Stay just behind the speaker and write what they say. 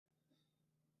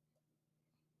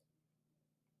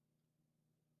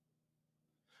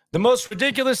The most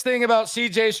ridiculous thing about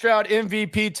CJ Stroud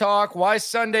MVP talk, why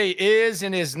Sunday is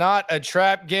and is not a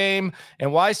trap game,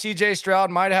 and why CJ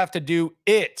Stroud might have to do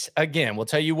it again. We'll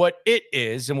tell you what it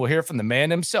is, and we'll hear from the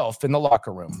man himself in the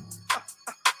locker room.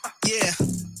 Yeah.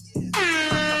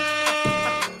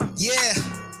 Yeah.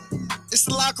 It's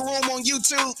the locker room on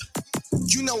YouTube.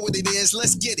 You know what it is.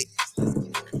 Let's get it.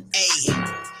 Hey,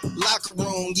 locker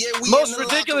room. Yeah, we most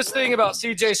ridiculous thing about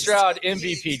CJ Stroud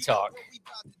MVP talk.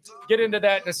 Get into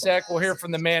that in a sec. We'll hear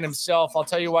from the man himself. I'll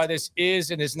tell you why this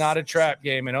is and is not a trap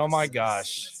game. And oh my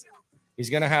gosh, he's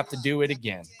going to have to do it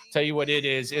again. Tell you what it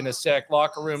is in a sec.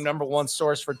 Locker room, #1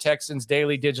 source for Texans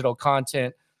daily digital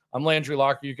content. I'm Landry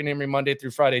Locker. You can hear me Monday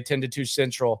through Friday, 10 to 2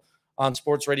 Central on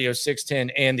Sports Radio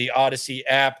 610 and the Odyssey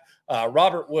app.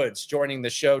 Robert Woods joining the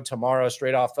show tomorrow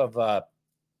straight off of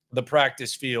the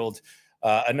practice field.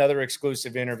 Another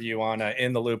exclusive interview on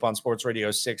In the Loop on Sports Radio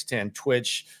 610,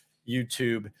 Twitch,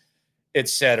 YouTube,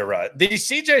 etc. The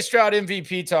CJ Stroud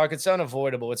MVP talk, it's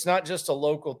unavoidable. It's not just a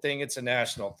local thing, it's a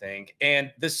national thing.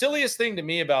 And the silliest thing to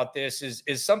me about this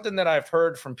is something that I've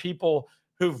heard from people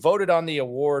who voted on the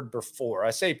award before.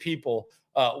 I say people,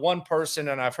 one person,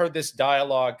 and I've heard this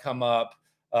dialogue come up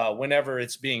whenever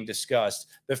it's being discussed.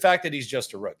 The fact that he's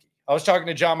just a rookie. I was talking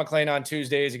to John McClain on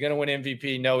Tuesday. Is he going to win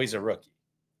MVP? No, he's a rookie.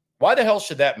 Why the hell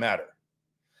should that matter?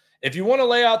 If you want to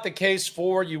lay out the case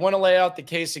for, you want to lay out the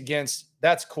case against,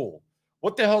 that's cool.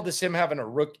 What the hell does him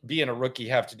being a rookie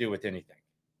have to do with anything?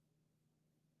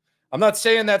 I'm not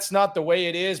saying that's not the way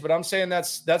it is, but I'm saying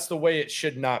that's the way it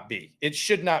should not be. It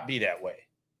should not be that way.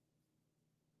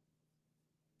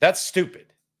 That's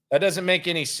stupid. That doesn't make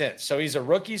any sense. So he's a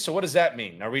rookie. So what does that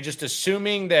mean? Are we just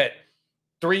assuming that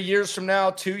 3 years from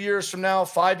now, 2 years from now,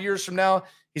 5 years from now,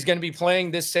 he's going to be playing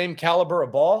this same caliber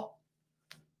of ball?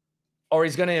 Or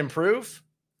he's going to improve?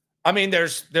 I mean,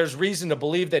 there's reason to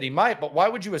believe that he might, but why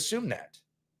would you assume that?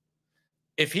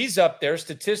 If he's up there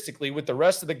statistically with the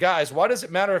rest of the guys, why does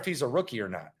it matter if he's a rookie or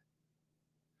not?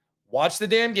 Watch the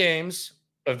damn games,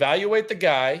 evaluate the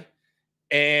guy,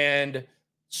 and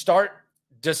start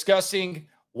discussing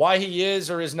why he is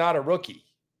or is not a rookie,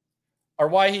 or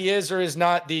why he is or is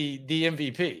not the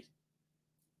MVP.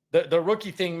 The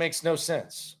rookie thing makes no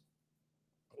sense.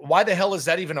 Why the hell is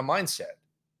that even a mindset?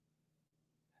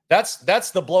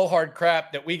 That's the blowhard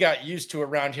crap that we got used to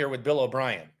around here with Bill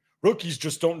O'Brien. Rookies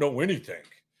just don't know anything.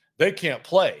 They can't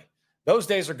play. Those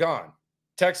days are gone.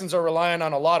 Texans are relying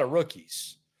on a lot of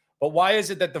rookies. But why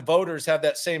is it that the voters have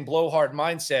that same blowhard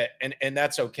mindset and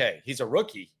that's okay? He's a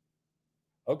rookie.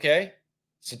 Okay.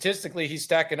 Statistically, he's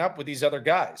stacking up with these other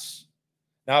guys.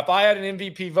 Now, if I had an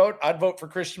MVP vote, I'd vote for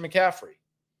Christian McCaffrey.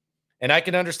 And I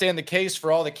can understand the case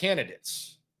for all the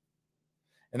candidates.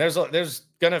 And there's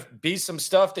going to be some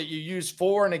stuff that you use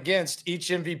for and against each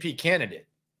MVP candidate.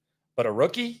 But a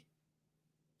rookie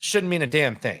shouldn't mean a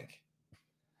damn thing.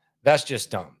 That's just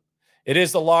dumb. It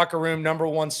is the locker room,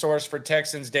 #1 source for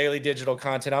Texans daily digital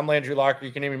content. I'm Landry Locker.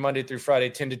 You can hear me Monday through Friday,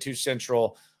 10 to 2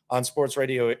 Central on Sports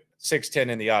Radio 610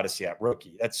 in the Odyssey app.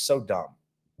 Rookie. That's so dumb.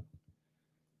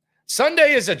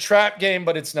 Sunday is a trap game,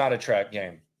 but it's not a trap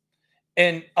game.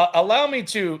 And allow me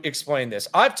to explain this.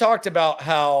 I've talked about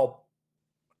how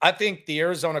I think the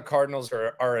Arizona Cardinals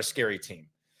are a scary team.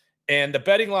 And the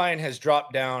betting line has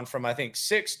dropped down from, I think,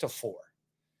 6 to 4.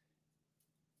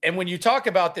 And when you talk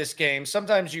about this game,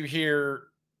 sometimes you hear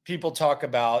people talk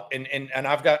about, and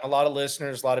I've got a lot of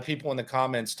listeners, a lot of people in the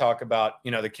comments talk about,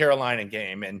 the Carolina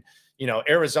game. And,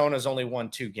 Arizona's only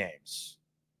won 2 games.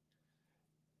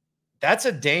 That's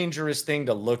a dangerous thing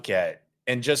to look at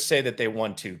and just say that they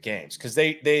won 2 games, because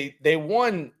they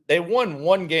won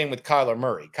one game with Kyler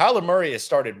Murray. Kyler Murray has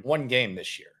started 1 game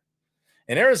this year,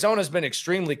 and Arizona's been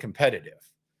extremely competitive.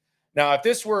 Now, if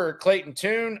this were Clayton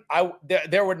Tune,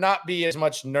 there would not be as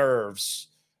much nerves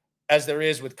as there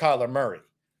is with Kyler Murray.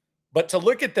 But to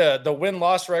look at the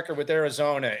win-loss record with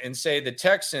Arizona and say the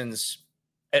Texans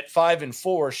at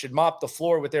 5-4 should mop the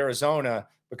floor with Arizona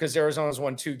because Arizona's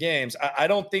won 2 games, I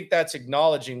don't think that's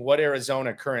acknowledging what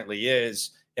Arizona currently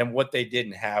is and what they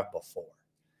didn't have before.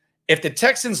 If the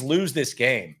Texans lose this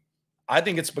game, I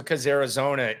think it's because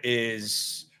Arizona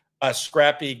is a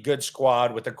scrappy, good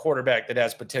squad with a quarterback that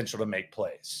has potential to make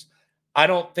plays. I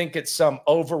don't think it's some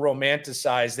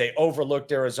over-romanticized, they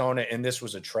overlooked Arizona and this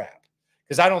was a trap.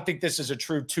 Because I don't think this is a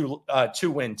true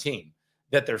two-win team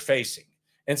that they're facing.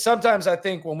 And sometimes I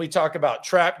think when we talk about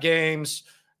trap games,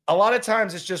 a lot of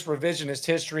times it's just revisionist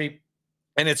history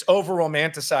and it's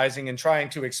over-romanticizing and trying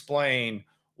to explain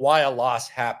why a loss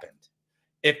happened.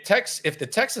 If the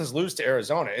Texans lose to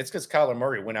Arizona, it's because Kyler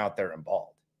Murray went out there and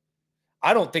balled.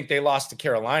 I don't think they lost to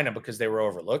Carolina because they were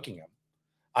overlooking them.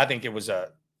 I think it was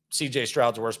a CJ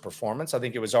Stroud's worst performance. I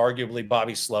think it was arguably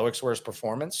Bobby Slowick's worst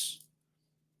performance.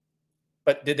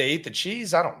 But did they eat the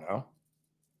cheese? I don't know.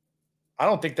 I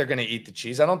don't think they're going to eat the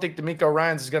cheese. I don't think D'Amico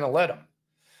Ryans is going to let them.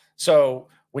 So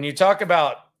when you talk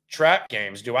about trap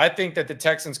games, do I think that the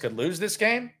Texans could lose this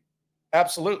game?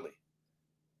 Absolutely.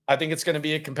 I think it's going to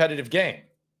be a competitive game.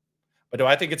 But do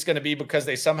I think it's going to be because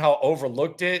they somehow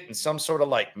overlooked it and some sort of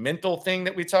like mental thing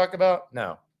that we talk about?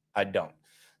 No, I don't.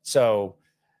 So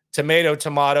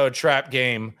tomato, trap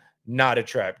game, not a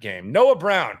trap game. Noah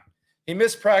Brown, he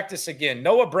missed practice again.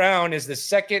 Noah Brown is the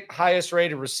second highest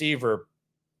rated receiver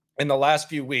in the last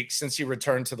few weeks since he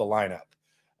returned to the lineup.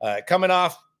 Coming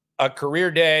off a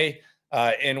career day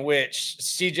in which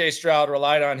CJ Stroud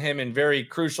relied on him in very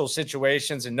crucial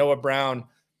situations and Noah Brown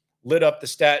lit up the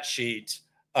stat sheet.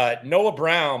 Noah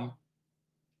Brown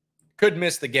could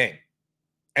miss the game.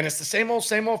 And it's the same old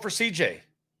for CJ.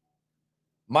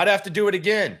 Might have to do it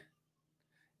again.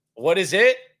 What is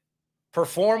it?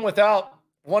 Perform without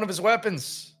one of his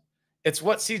weapons. It's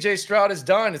what CJ Stroud has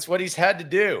done. It's what he's had to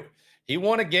do. He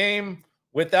won a game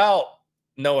without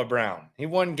Noah Brown. He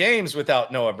won games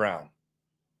without Noah Brown.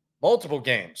 Multiple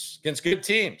games against good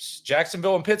teams.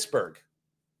 Jacksonville and Pittsburgh.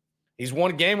 He's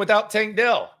won a game without Tank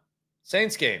Dell.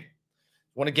 Saints game.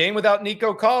 Won a game without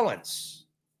Nico Collins.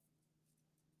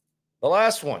 The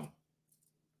last one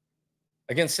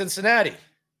against Cincinnati.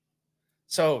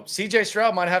 So CJ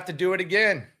Stroud might have to do it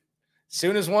again.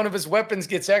 Soon as one of his weapons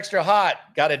gets extra hot,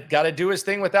 got to do his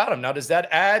thing without him. Now, does that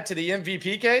add to the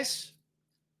MVP case?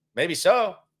 Maybe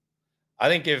so. I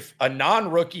think if a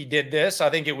non-rookie did this, I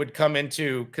think it would come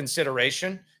into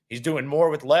consideration. He's doing more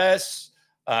with less.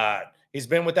 He's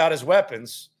been without his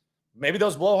weapons. Maybe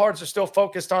those blowhards are still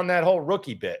focused on that whole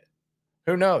rookie bit.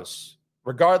 Who knows?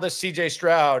 Regardless, CJ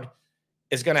Stroud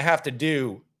is going to have to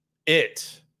do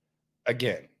it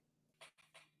again.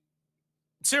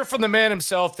 Let's hear from the man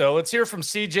himself, though. Let's hear from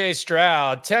CJ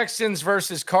Stroud. Texans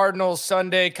versus Cardinals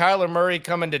Sunday. Kyler Murray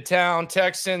coming to town.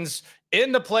 Texans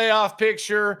in the playoff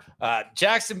picture.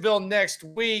 Jacksonville next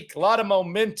week. A lot of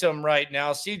momentum right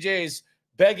now. CJ's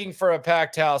begging for a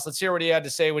packed house. Let's hear what he had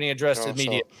to say when he addressed the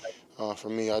media. For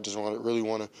me, I just really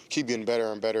want to keep getting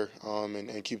better and better,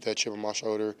 and keep that chip on my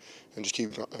shoulder and just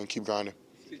keep grinding.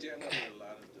 CJ, I know that a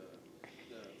lot of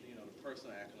the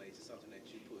personal accolades is something that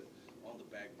you put on the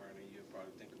back burner. You'll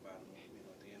probably think about them,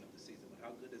 at the end of the season. But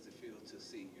how good does it feel to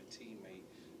see your teammate,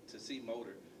 to see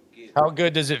Motor get? How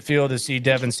good does it feel to see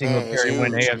Devin Singletary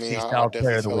win AFC South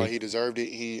Player of the Week? Like he deserved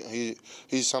it.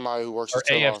 He's somebody who works his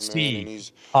tail off, man. And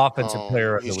he's Offensive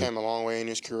Player of the Week. He's came a long way in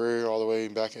his career, all the way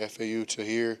back at FAU to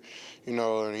here.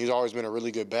 And he's always been a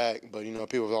really good back. But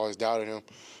people have always doubted him,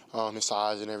 his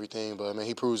size and everything. But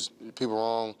he proves people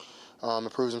wrong.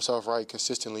 And proves himself right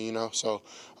consistently, So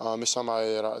it's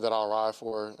somebody that I'll ride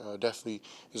for. Definitely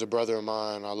is a brother of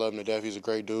mine. I love him to death. He's a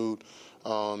great dude.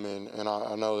 And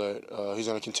I know that he's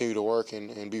going to continue to work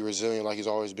and be resilient like he's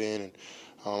always been. And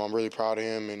I'm really proud of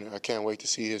him, and I can't wait to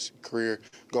see his career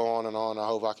go on and on. I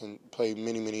hope I can play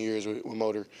many, many years with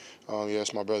Motor.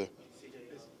 That's my brother.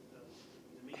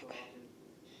 D'Amico often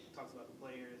talks about the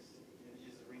players, and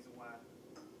it's the reason why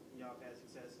y'all have had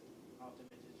success, often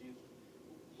mentions you.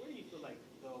 Where do you feel like,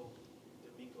 though,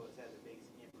 D'Amico has had the biggest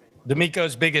impact?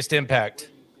 D'Amico's biggest impact. Where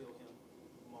do you feel him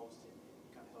most in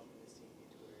kind of helping this team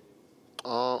get to where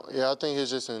it is? I think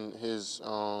it's just in his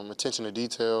attention to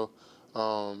detail,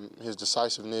 his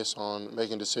decisiveness on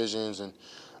making decisions, and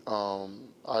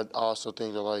I also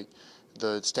think that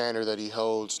the standard that he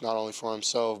holds not only for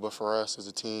himself but for us as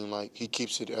a team, he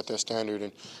keeps it at that standard,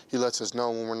 and he lets us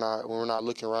know when we're not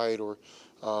looking right or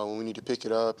when we need to pick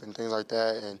it up and things like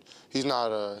that. And he's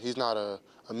not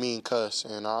a mean cuss,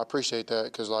 and I appreciate that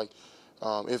because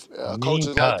if a coach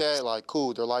is like that,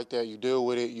 cool, they're like that. You deal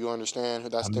with it. You understand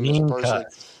that's them as a person.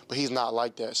 But he's not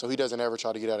like that. So he doesn't ever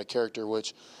try to get out of character,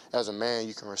 which as a man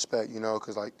you can respect,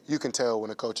 because you can tell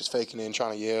when a coach is faking it and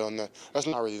trying to yell, and that's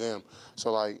not really them.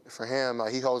 So for him,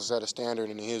 he holds us at a standard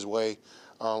in his way.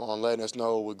 On letting us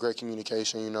know with great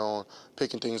communication, on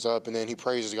picking things up. And then he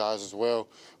praises guys as well,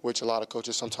 which a lot of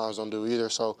coaches sometimes don't do either.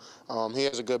 So he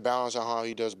has a good balance on how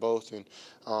he does both. And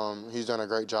he's done a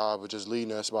great job of just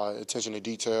leading us by attention to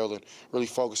detail and really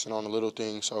focusing on the little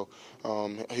things. So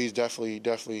he's definitely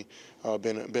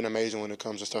been amazing when it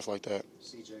comes to stuff like that.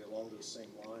 CJ, along those same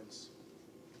lines,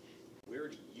 where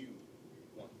do you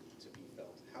want to be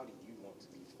felt? How do you want to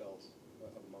be felt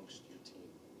amongst your team?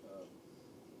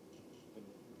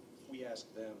 We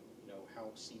asked them, how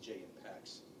CJ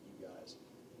impacts you guys,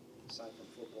 aside from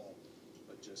football,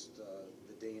 but just the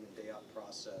day in and day out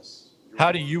process.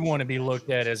 How do you want to be looked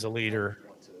at as a leader?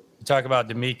 You talk about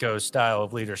D'Amico's style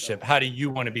of leadership. How do you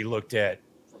want to be looked at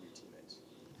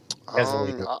as a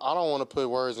leader? I don't want to put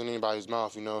words in anybody's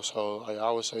mouth, you know. So like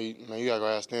I would say, man, you gotta go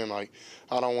ask them. Like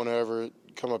I don't want to ever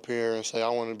come up here and say I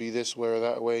want to be this way or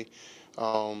that way,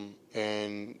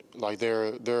 and like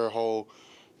their whole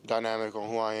dynamic on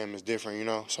who I am is different, you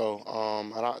know. So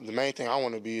the main thing I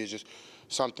want to be is just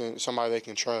somebody they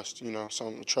can trust, you know,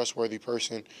 some trustworthy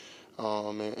person,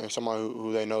 and somebody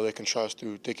who they know they can trust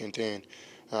through thick and thin.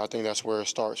 And I think that's where it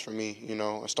starts for me, you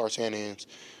know. It starts and ends,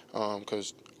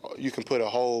 because you can put a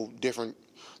whole different,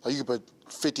 like you can put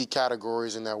 50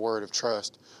 categories in that word of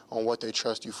trust on what they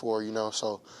trust you for, you know.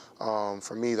 So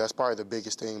for me, that's probably the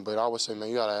biggest thing. But I would say, man,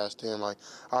 you gotta ask them. Like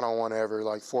I don't want to ever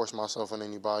like force myself on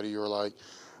anybody or like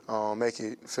make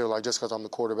it feel like just because I'm the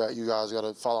quarterback, you guys got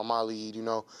to follow my lead. You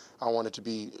know, I want it to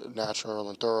be natural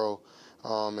and thorough,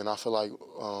 and I feel like,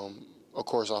 of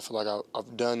course, I feel like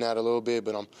I've done that a little bit,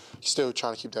 but I'm still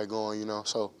trying to keep that going. You know,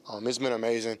 so it's been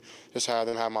amazing just have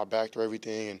them have my back through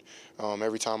everything, and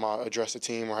every time I address the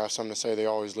team or have something to say, they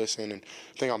always listen, and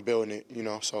I think I'm building it. You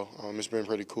know, so it's been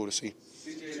pretty cool to see.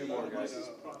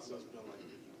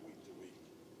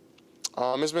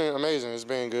 It's been amazing. It's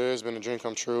been good. It's been a dream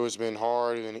come true. It's been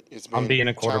hard and it's been being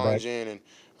a quarterback. challenging,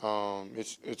 and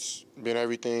it's been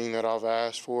everything that I've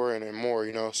asked for and more.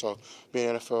 You know, so being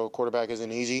an NFL quarterback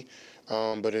isn't easy,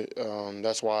 but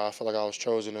that's why I feel like I was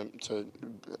chosen to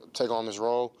take on this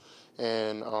role,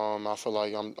 and I feel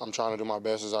like I'm trying to do my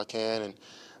best as I can, and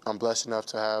I'm blessed enough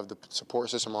to have the support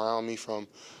system around me, from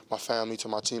my family to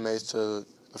my teammates to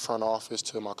the front office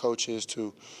to my coaches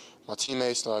to my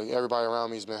teammates. Like everybody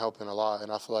around me has been helping a lot,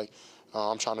 and I feel like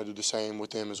I'm trying to do the same with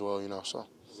them as well. You know, so.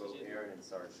 Aaron and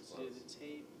Sarge. The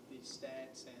tape, the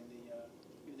stats, and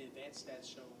even the advanced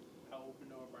stats show how open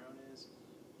Noah Brown is.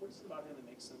 What is it about him that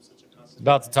makes him such a constant?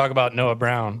 About to talk about Noah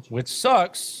Brown, which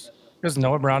sucks because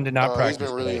Noah Brown did not practice. He's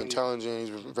been really today. intelligent.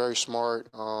 He's been very smart.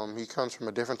 He comes from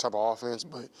a different type of offense,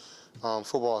 but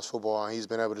football is football, and he's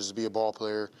been able to just be a ball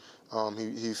player.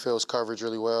 He feels coverage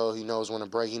really well. He knows when to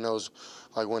break. He knows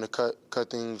like when to cut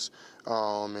things,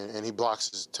 and he blocks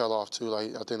his tail off too.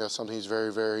 Like I think that's something he's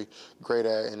very, very great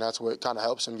at, and that's what kind of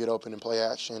helps him get open and play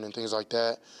action and things like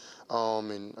that.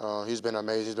 He's been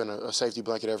amazing. He's been a safety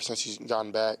blanket ever since he's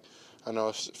gotten back. I know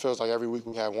it feels like every week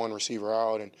we have one receiver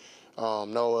out, and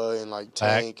Noah and like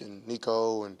Tank and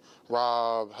Nico and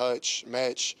Rob, Hutch,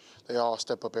 Metch, they all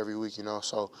step up every week, you know.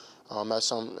 So that's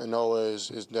something. And Noah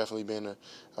has definitely been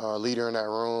a leader in that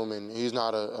room, and he's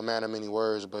not a man of many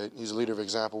words, but he's a leader of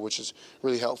example, which is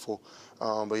really helpful.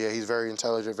 But yeah, he's very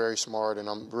intelligent, very smart, and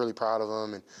I'm really proud of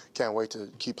him, and can't wait to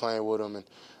keep playing with him. And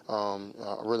I'm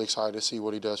really excited to see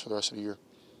what he does for the rest of the year.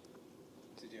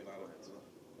 CJ, there's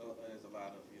a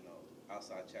lot of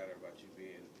outside chatter about you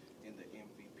being in the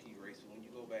MVP race. When you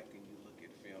go back and you look at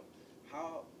film,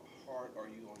 how hard are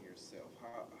you on yourself?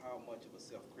 How much of a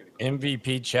self-critic?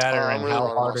 MVP chatter, and really how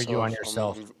hard hard are myself. you on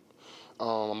yourself?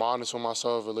 I'm honest with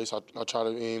myself. At least I try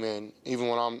to be, and even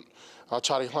when I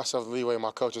try to give myself the leeway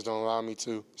my coaches don't allow me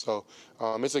to. So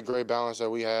it's a great balance that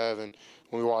we have, and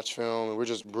when we watch film, and we're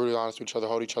just brutally honest with each other,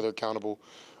 hold each other accountable.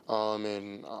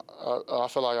 And I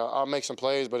feel like I'll make some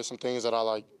plays, but it's some things that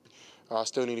I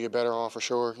still need to get better on for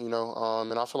sure, you know.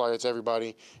 And I feel like it's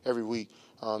everybody every week.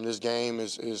 This game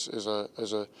is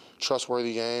a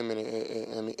trustworthy game,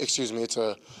 and it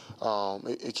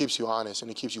keeps you honest and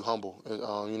it keeps you humble,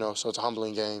 you know. So it's a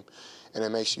humbling game, and it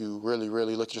makes you really,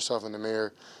 really look at yourself in the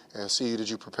mirror and see, did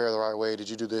you prepare the right way? Did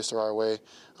you do this the right way?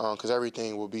 Because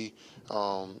everything will be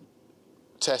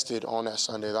tested on that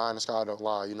Sunday. The eye in the sky don't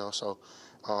lie, you know. So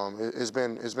it's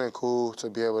been cool to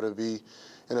be able to be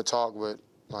in a talk, but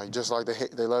like just like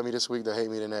they love me this week, they hate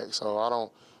me the next. So I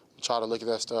don't try to look at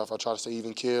that stuff. I try to stay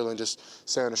even keel and just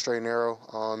stay on the straight and narrow,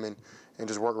 and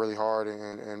just work really hard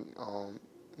and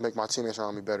make my teammates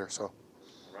around me better. So,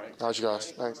 all right, you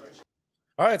guys. Thanks.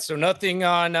 All right, so nothing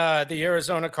on the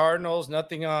Arizona Cardinals,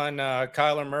 nothing on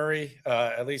Kyler Murray,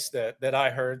 at least that I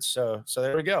heard. So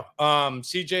there we go.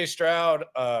 CJ Stroud,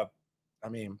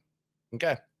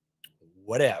 okay,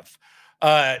 whatever.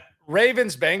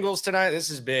 Ravens Bengals tonight. This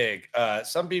is big.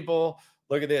 Some people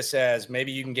look at this as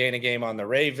maybe you can gain a game on the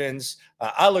Ravens.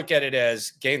 I look at it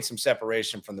as gain some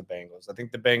separation from the Bengals. I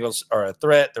think the Bengals are a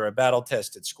threat. They're a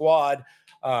battle-tested squad.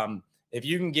 If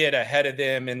you can get ahead of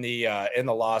them in the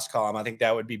loss column, I think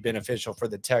that would be beneficial for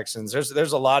the Texans.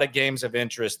 There's a lot of games of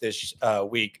interest this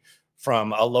week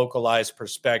from a localized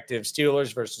perspective.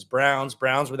 Steelers versus Browns.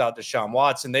 Browns without Deshaun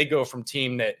Watson. They go from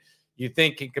team that you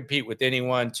think can compete with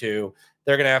anyone to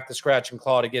they're going to have to scratch and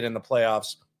claw to get in the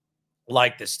playoffs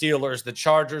like the Steelers. The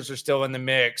Chargers are still in the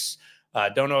mix.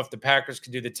 Don't know if the Packers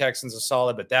could do the Texans a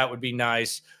solid, but that would be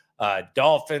nice.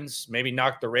 Dolphins, maybe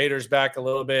knock the Raiders back a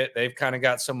little bit. They've kind of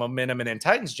got some momentum. And then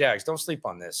Titans, Jags, don't sleep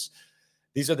on this.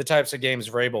 These are the types of games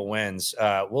Vrabel wins.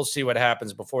 We'll see what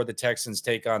happens before the Texans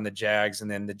take on the Jags, and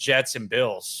then the Jets and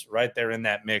Bills right there in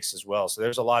that mix as well. So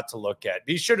there's a lot to look at.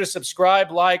 Be sure to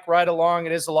subscribe, like, right along.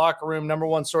 It is the Locker Room,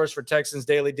 #1 source for Texans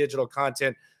daily digital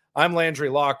content. I'm Landry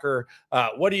Locker.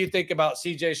 What do you think about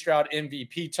CJ Stroud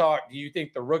MVP talk? Do you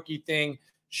think the rookie thing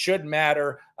should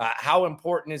matter? How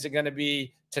important is it going to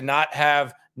be to not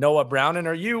have Noah Brown? And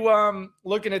are you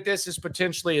looking at this as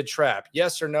potentially a trap?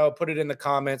 Yes or no? Put it in the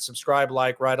comments. Subscribe,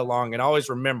 like, right along. And always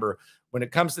remember, when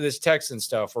it comes to this Texan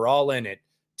stuff, we're all in it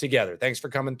together. Thanks for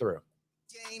coming through.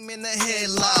 Game in the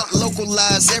headlock,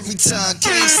 localized every time.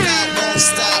 Can't stop, won't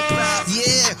stop.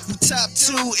 Yeah, we top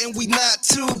 2 and we not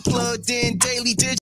too plugged in daily.